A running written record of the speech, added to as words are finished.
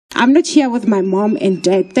I'm not here with my mom and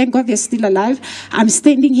dad. Thank God they're still alive. I'm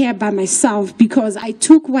standing here by myself because I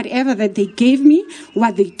took whatever that they gave me,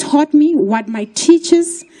 what they taught me, what my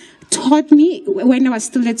teachers taught me when I was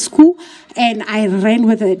still at school, and I ran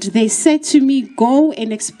with it. They said to me, go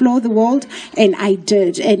and explore the world, and I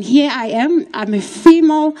did. And here I am. I'm a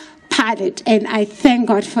female pilot, and I thank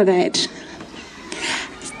God for that.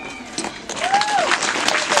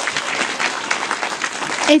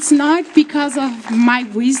 It's not because of my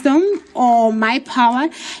wisdom or my power.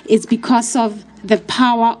 It's because of the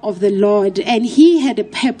power of the Lord, and He had a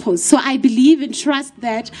purpose. So I believe and trust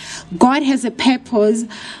that God has a purpose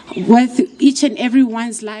with each and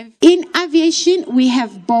everyone's life. In aviation, we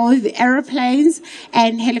have both airplanes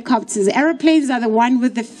and helicopters. Airplanes are the one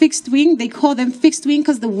with the fixed wing. They call them fixed wing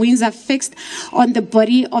because the wings are fixed on the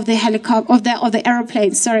body of the helicopter of the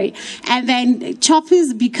airplane. Sorry, and then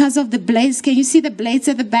choppers because of the blades. Can you see the blades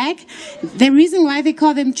at the back? The reason why they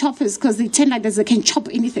call them choppers because they turn like this. They can chop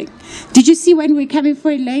anything. Did you see when we're coming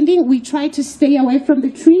for a landing, we try to stay away from the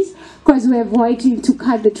trees because we're avoiding to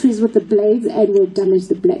cut the trees with the blades and we'll damage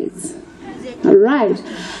the blades. All right.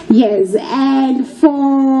 Yes. And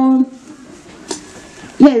for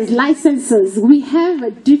licenses, we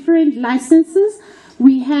have different licenses.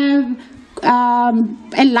 We have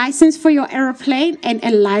a license for your airplane and a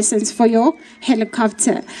license for your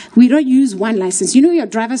helicopter. We don't use one license. You know your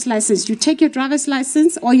driver's license. You take your driver's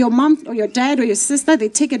license, or your mom or your dad or your sister, they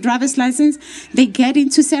take a driver's license. They get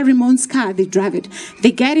into Sarah Ramon's car, they drive it.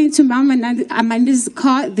 They get into Mom and Amanda's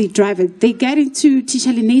car, they drive it. They get into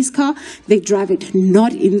Tisha Line's car, they drive it.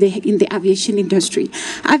 Not in the aviation industry.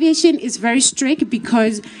 Aviation is very strict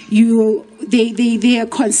because they are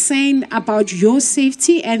concerned about your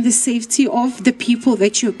safety and the safety of the people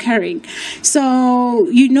that you're carrying. So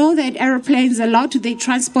you know that airplanes a lot, they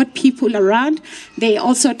transport people around. They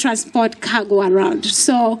also transport cargo around.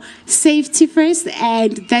 So safety first,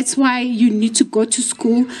 and that's why you need to go to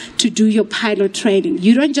school to do your pilot training.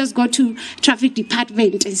 You don't just go to traffic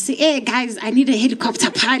department and say, hey guys, I need a helicopter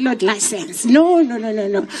pilot license. No.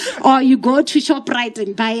 Or you go to ShopRite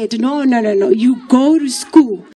and buy it. No. You go to school.